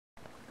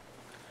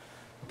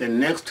The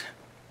next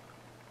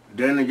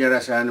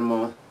dangerous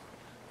animal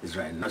is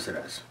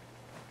Rhinoceros.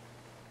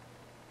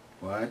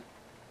 Why?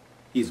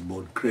 He's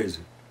born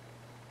crazy.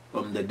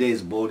 From the day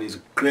he's born, he's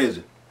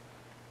crazy.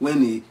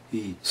 When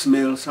he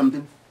smells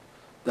something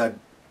that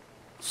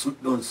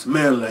don't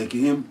smell like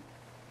him,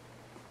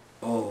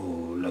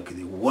 oh, like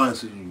the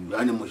ones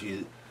animal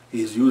he's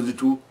used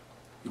to,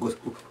 he goes,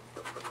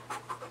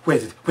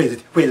 where's it, where's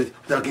it, where's it,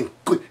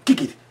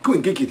 kick it, go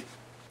and kick it.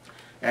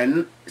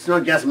 And it's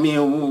not just me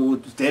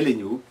who's telling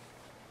you.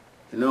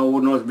 You know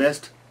who knows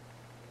best?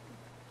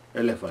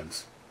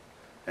 Elephants.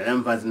 And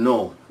elephants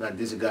know that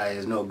this guy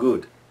is no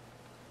good.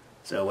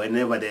 So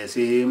whenever they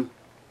see him,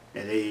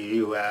 and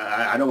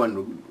I don't want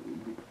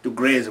to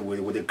graze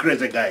with the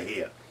crazy guy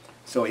here.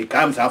 So he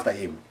comes after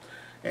him.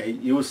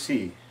 You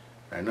see,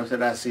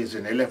 Rhinoceros sees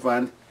an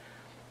elephant,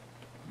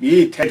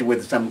 he takes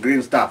with some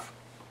green stuff,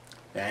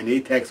 and he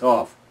takes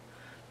off.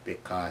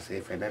 Because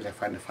if an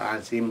elephant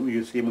finds him,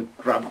 you see him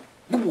grab,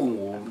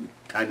 boom,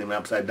 turn him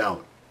upside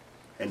down,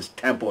 and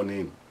stamp on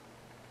him.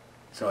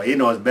 So he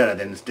knows better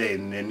than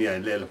staying near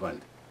an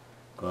elephant.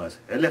 Because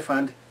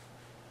elephant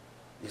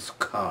is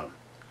calm.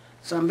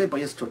 Some people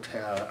used to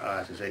tell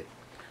us, to say,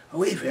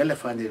 oh, if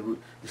elephant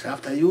is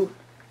after you,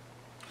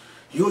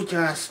 you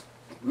just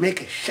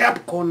make a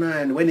sharp corner,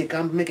 and when he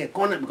comes, make a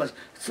corner, because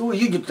it's so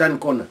easy to turn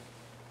corner.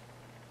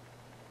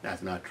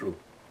 That's not true.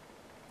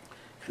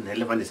 If an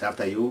elephant is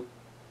after you,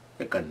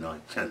 you got no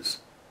chance.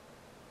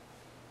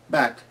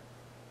 But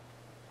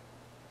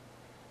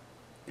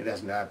it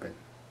doesn't happen.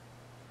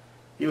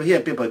 You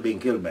hear people being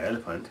killed by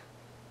elephant.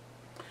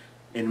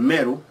 In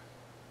Meru,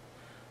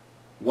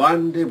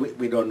 one day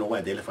we don't know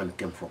where the elephant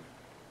came from.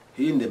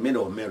 He in the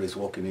middle of Meru is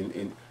walking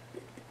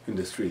in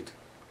the street.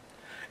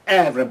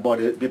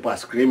 Everybody, people are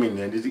screaming,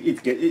 and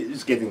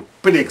it's getting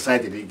pretty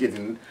excited. He's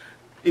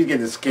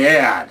getting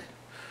scared,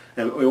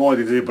 and we all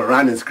the people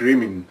running,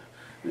 screaming.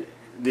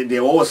 They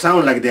all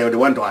sound like they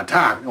want to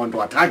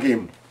attack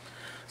him.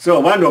 So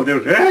one of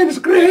them ran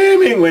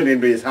screaming, went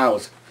into his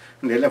house,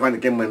 and the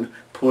elephant came and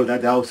pulled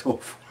that house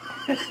off,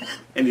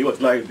 and he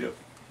was lying there.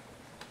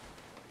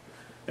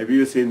 Have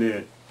you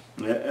seen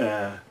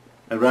a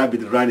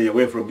rabbit running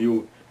away from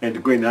you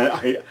and going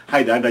to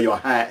hide under your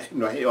hat,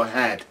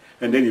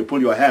 and then you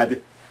pull your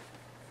hat?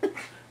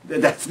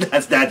 That's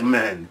that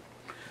man.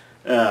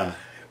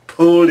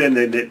 Pulled, and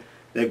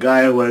the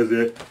guy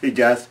was he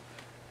just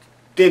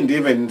didn't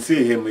even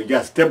see him. He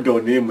just stepped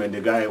on him, and the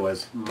guy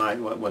was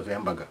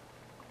hamburger.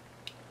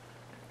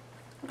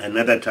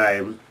 Another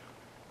time,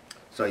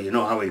 so you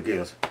know how it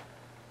goes.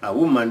 A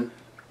woman,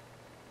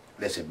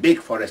 there's a big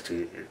forest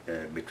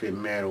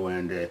between Meru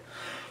and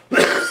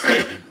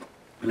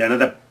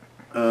another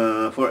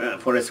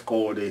forest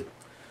called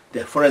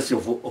the forest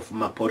of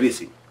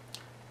Maporisi.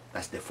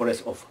 That's the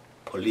forest of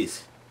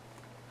police.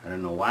 I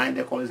don't know why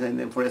they call it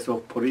the forest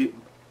of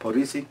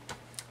Porisi.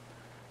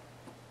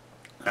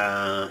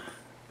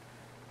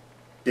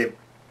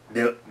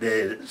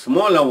 The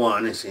smaller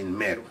one is in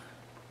Meru.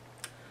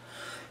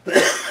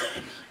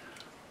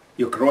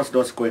 You cross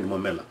those going to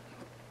Momela.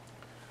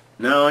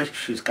 Now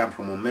she's come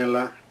from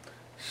Momela.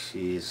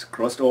 She's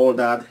crossed all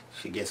that.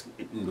 She gets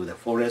into the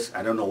forest.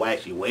 I don't know why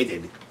she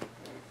waited.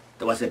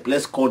 There was a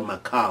place called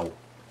Macau.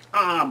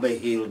 Up the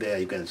hill there,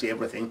 you can see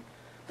everything.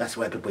 That's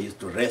where people used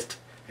to rest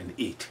and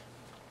eat.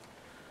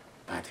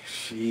 But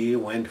she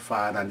went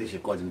farther until she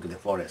got into the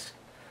forest.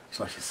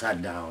 So she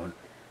sat down.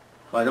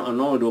 An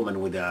old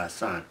woman with her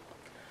son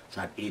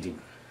sat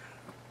eating.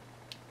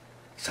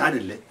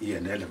 Suddenly,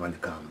 an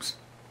elephant comes.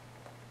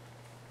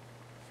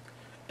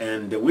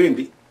 And the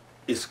wind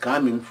is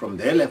coming from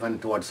the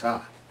elephant towards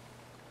her.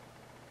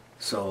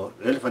 So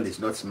the elephant is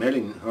not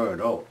smelling her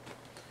at all.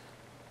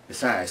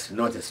 Besides,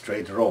 not a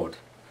straight road.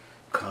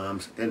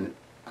 Comes, then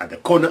at the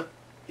corner,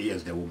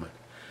 here's the woman.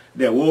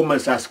 The woman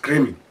starts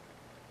screaming.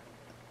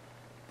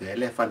 The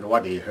elephant,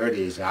 what he heard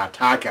is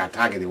attack.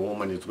 The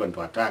woman is going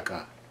to attack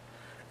her.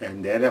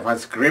 And the elephant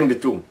screamed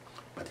too.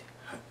 But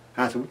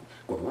her husband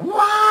goes,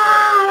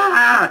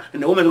 wah!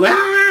 And the woman goes,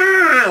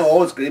 ah!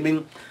 All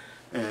screaming.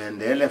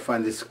 And the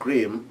elephant's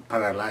scream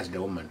paralyzed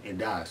the woman. It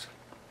does.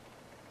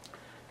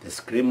 The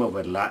scream of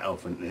an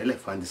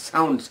elephant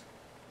sounds,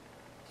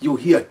 you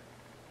hear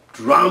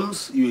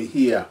drums, you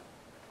hear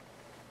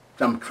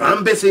some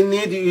trumpets in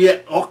it, you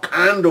hear all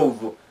kind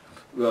of,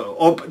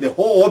 the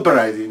whole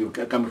opera is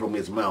coming from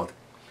his mouth.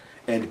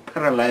 And it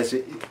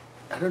paralyzes,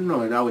 I don't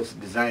know how it's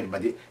designed,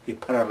 but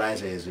it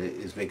paralyzes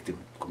his victim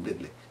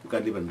completely. You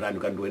can't even run, you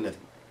can't do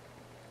anything.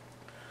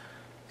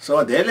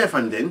 So the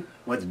elephant then,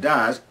 what it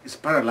does is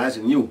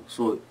paralyzing you,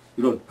 so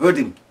you don't hurt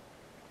him.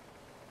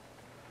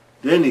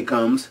 Then he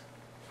comes,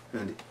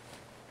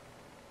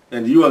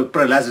 and you are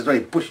paralyzed, so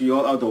he pushes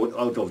you out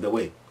of the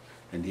way.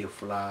 And you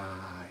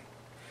fly.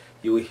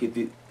 You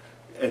hit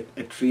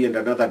a tree and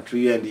another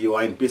tree, and you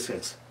are in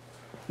pieces.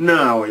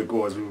 Now he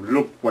goes,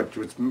 look what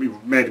you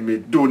made me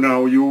do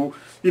now.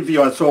 If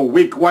you are so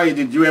weak, why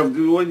did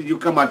you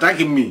come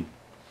attacking me?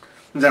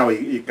 Now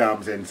he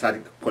comes and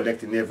starts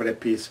collecting every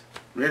piece.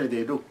 Really,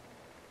 they do.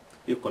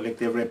 You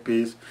collect every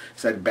piece,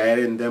 start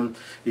burying them.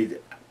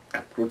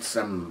 uproot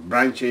some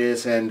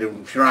branches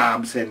and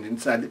shrubs and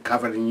inside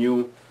covering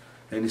you,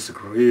 and it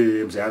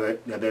screams. The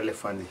other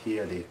elephant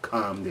here, they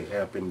come, they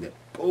help him, they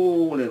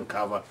pull and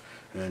cover,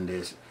 and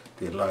they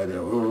lie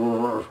there,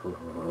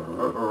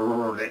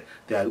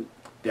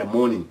 they are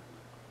mourning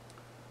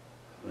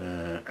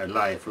a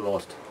life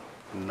lost,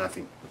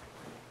 nothing.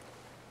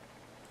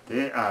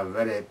 They are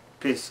very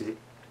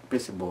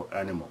peaceable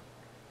animal.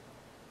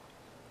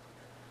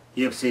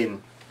 You have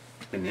seen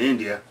in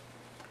India,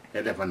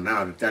 elephant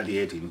now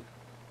retaliating.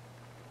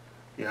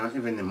 You know,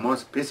 even the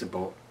most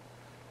peaceable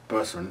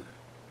person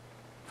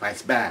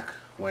fights back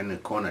when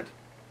cornered.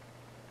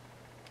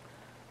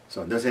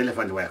 So those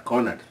elephants were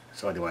cornered,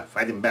 so they were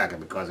fighting back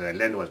because their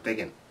land was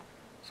taken.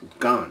 So it's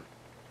gone.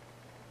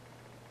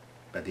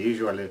 But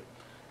usually,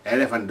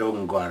 elephants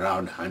don't go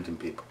around hunting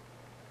people.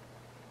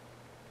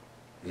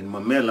 In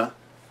Mamela,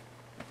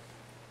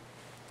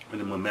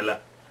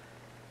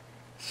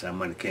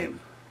 someone came,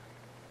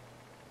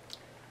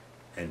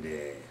 and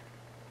there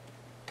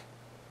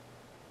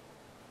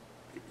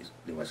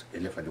was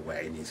elephant were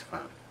in his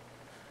farm.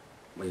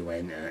 We were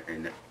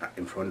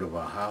in front of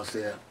our house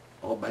there.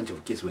 A whole bunch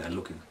of kids were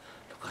looking.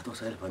 Look at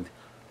those elephants.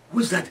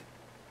 Who's that?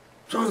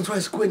 So-and-so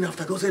is going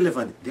after those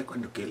elephants. They're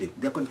going to kill him.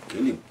 They're going to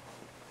kill him.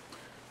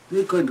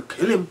 They're going to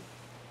kill him.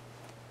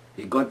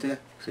 He got there,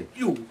 said,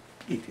 you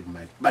eating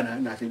my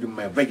bananas, eating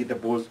my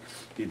vegetables.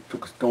 He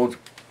took stones,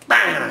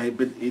 bang,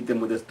 he hit them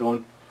with a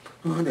stone.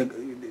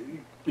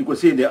 You could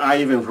see the eye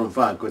even from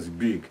far because it's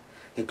big.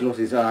 He closed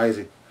his eyes,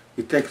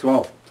 he takes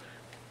off.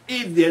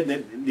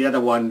 The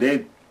other one,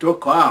 they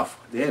took off.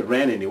 They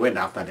ran and he went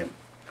after them.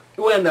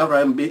 He went after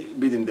them,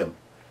 beating them.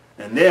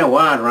 And they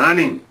were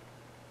running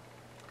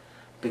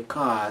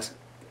because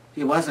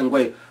he wasn't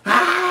going,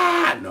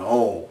 ah,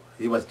 no.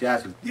 He was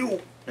just, you.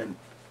 And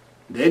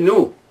they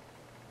knew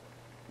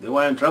they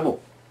were in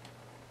trouble.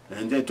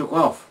 And they took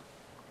off.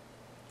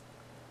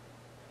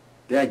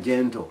 They are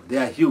gentle. They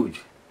are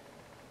huge.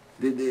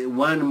 The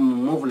one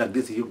move like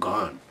this, you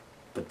gone.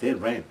 But they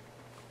ran.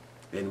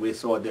 And we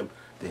saw them,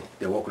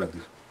 they walk like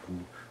this.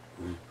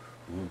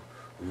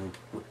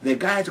 The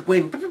guys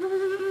went,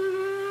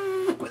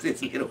 because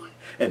it's little,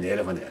 and the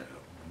elephant there.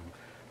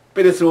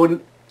 Pretty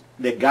soon,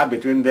 the gap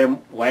between them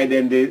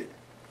widened, the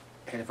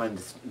elephant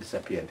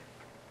disappeared.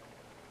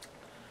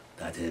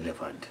 That's the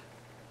elephant.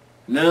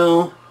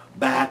 Now,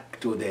 back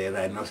to the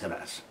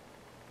rhinoceros.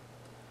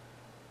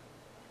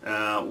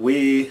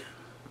 We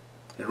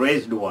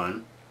raised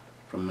one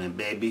from a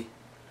baby.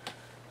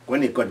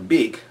 When it got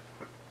big,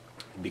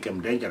 it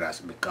became dangerous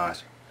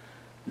because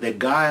the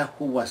guy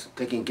who was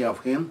taking care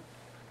of him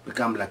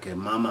became like a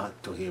mama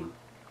to him.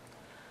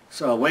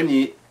 So when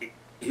he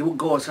would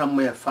go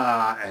somewhere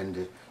far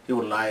and he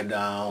would lie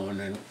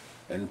down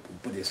and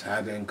put his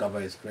head and cover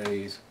his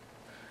face,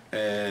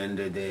 and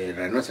the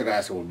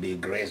rhinoceros would be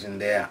grazing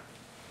there.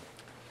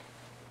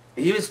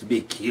 He used to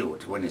be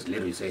cute when he's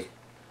little. You say,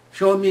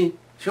 show me,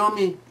 show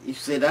me. If you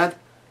say that,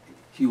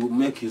 he would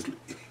make his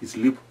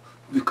lip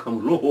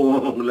become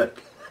long, like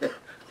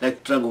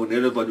trunk of an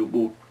elephant would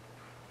go.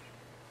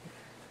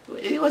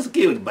 He was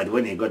cute, but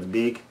when he got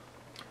big, it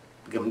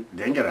became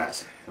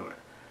dangerous.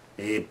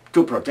 He's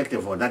too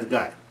protective for that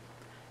guy.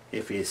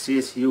 If he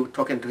sees you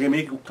talking to him,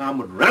 he will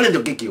come running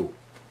to kick you.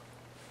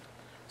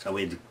 So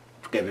we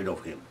get rid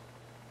of him.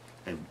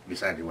 And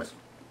besides, he was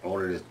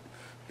already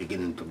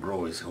beginning to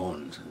grow his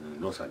horns,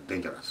 and those are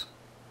dangerous.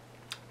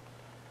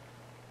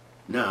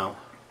 Now,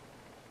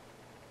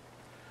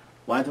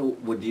 what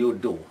would you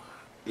do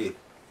if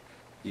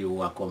you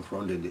were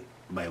confronted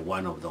by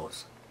one of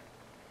those?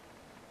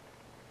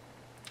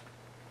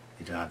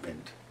 It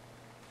happened.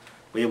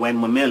 We were in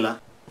Mamela.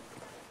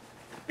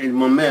 In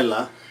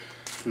Mamela,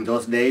 in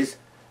those days,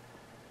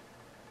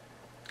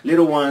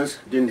 little ones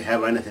didn't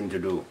have anything to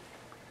do.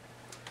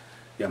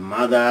 Your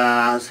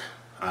mothers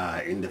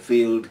are in the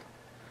field.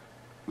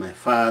 My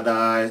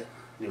father,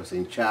 he was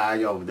in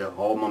charge of the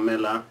whole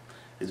Mamela.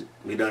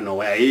 We don't know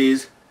where he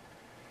is.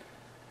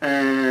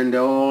 And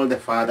all the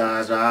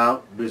fathers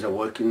are busy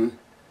working.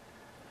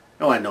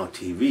 There were no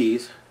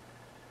TVs.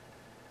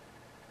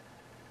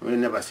 We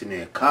never seen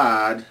a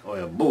card or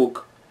a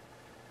book.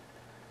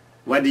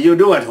 What do you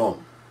do at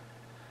home?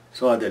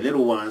 So the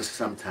little ones,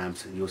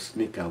 sometimes you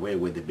sneak away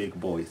with the big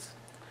boys.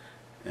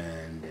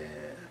 And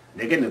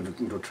they get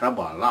into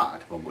trouble a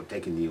lot for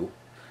taking you.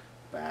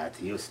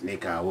 But you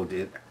sneak out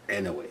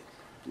anyway.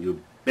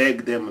 You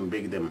beg them and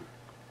beg them.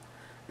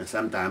 And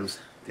sometimes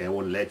they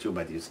won't let you,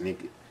 but you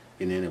sneak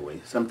in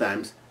anyway.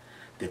 Sometimes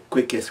the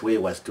quickest way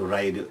was to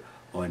ride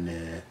on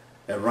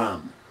a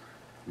ram,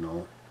 you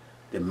know,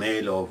 the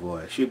male of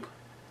a sheep.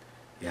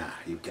 Yeah,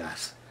 you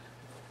just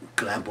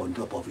climb on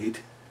top of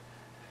it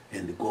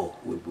and go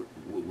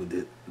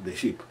with the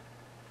sheep.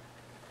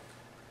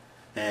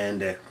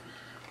 And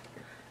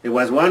it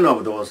was one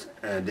of those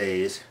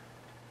days.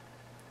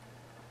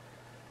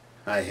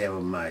 I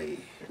have my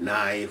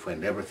knife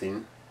and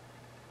everything.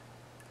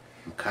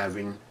 I'm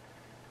carving.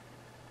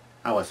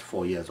 I was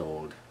 4 years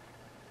old.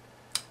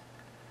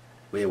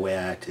 We were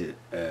at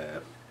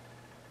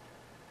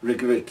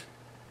Rick.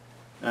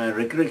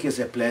 Rikrik is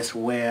a place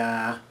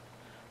where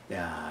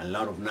there are a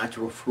lot of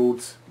natural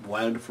fruits,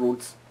 wild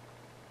fruits,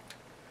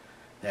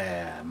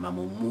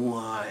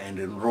 mamumua and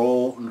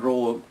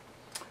raw,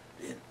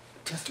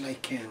 just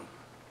like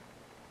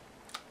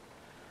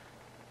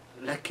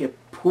a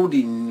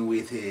pudding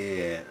with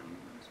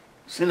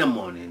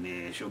cinnamon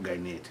and sugar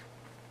in it.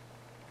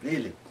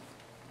 Really,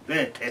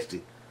 very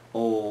tasty.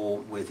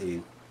 Or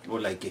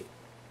like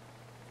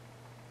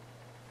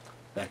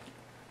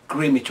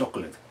creamy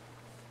chocolate.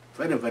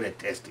 Very, very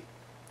tasty.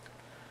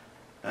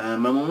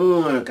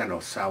 Mamumua kind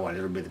of sour a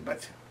little bit,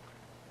 but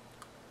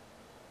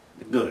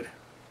good.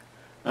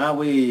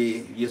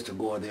 We used to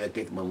go there,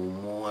 get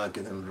mamumua,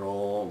 get and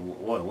raw.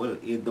 We'll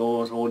eat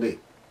those all day.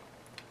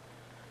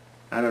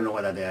 I don't know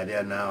whether they are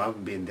there now.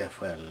 I've been there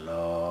for a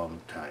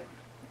long time.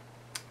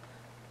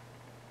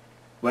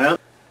 Well,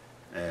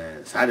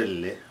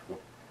 suddenly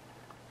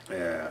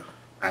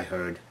I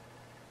heard,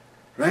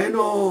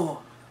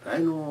 Rhino!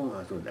 Rhino!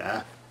 I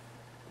thought,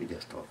 we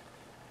just talked.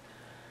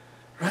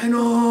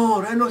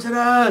 Rhino!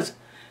 Rhinoceros!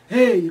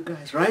 Hey, you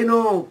guys,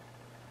 Rhino!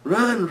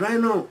 Run,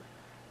 Rhino!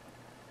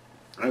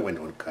 I went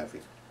on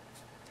carving.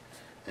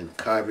 And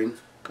carving.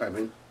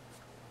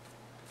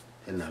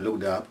 And I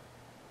looked up.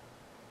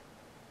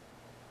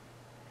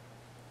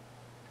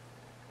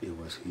 It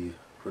was here in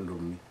front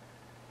of me.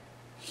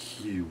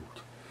 Huge.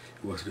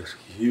 It was this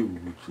huge,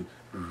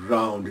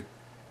 round,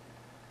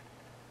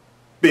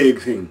 big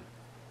thing.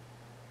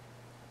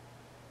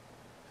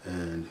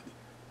 And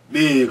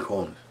big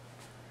horns.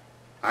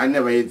 I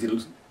never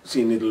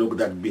seen it look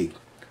that big.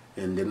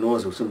 And the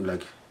nose was something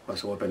like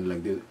was open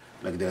like this,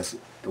 like there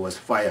was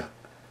fire.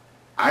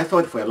 I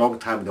thought for a long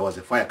time there was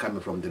a fire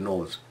coming from the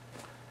nose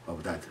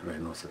of that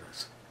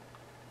rhinoceros.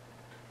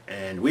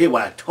 And we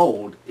were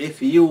told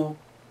if you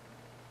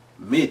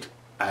meet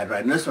a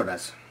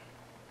rhinoceros,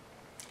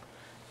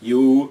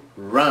 you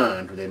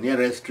run to the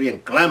nearest tree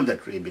and climb the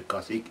tree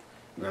because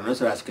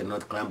rhinoceros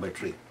cannot climb a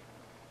tree.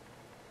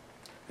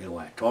 We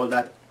were told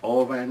that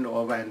over and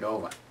over and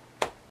over.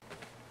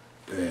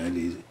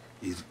 And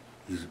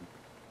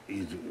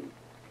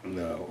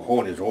the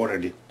horn is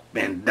already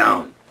bent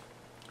down.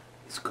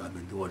 It's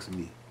coming towards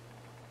me.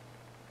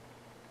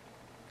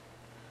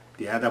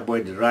 The other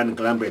boy ran and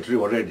climbed a tree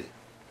already.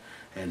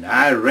 And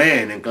I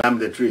ran and climbed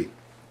the tree.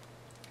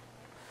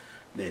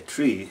 The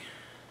tree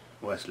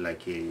was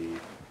like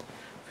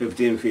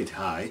 15 feet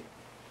high.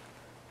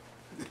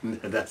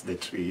 That's the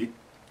tree.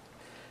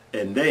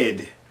 And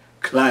they'd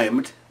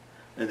climbed,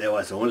 and there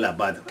was only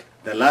about,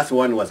 the last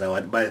one was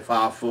about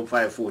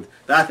 5 foot.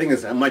 That thing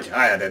is much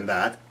higher than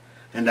that.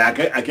 And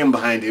I came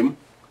behind him.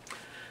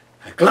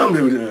 I climbed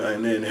him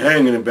and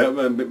hanging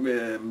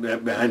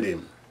behind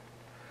him.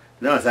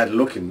 Now I started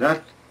looking.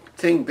 That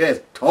thing there's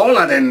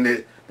taller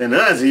than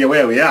us here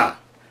where we are.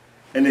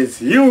 And it's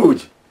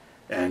huge.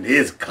 And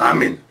he's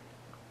coming.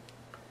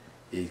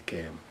 He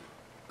came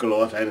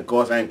closer and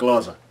closer and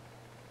closer.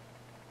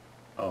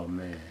 Oh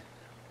man.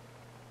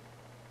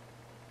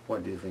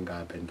 What do you think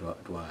happened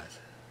to us?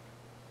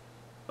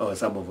 Oh,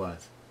 some of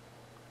us.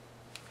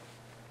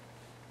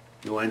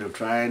 You want to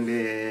try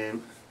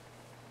and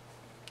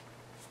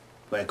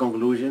for a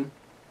conclusion?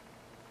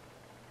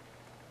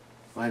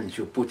 Why don't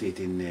you put it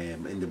in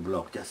the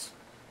blog? Just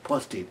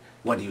post it.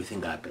 What do you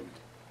think happened?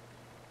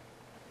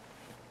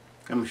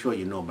 I'm sure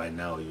you know by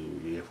now.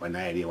 You have an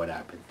idea what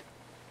happened.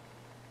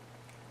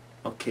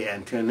 Okay,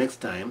 until next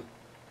time.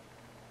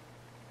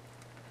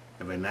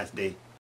 Have a nice day.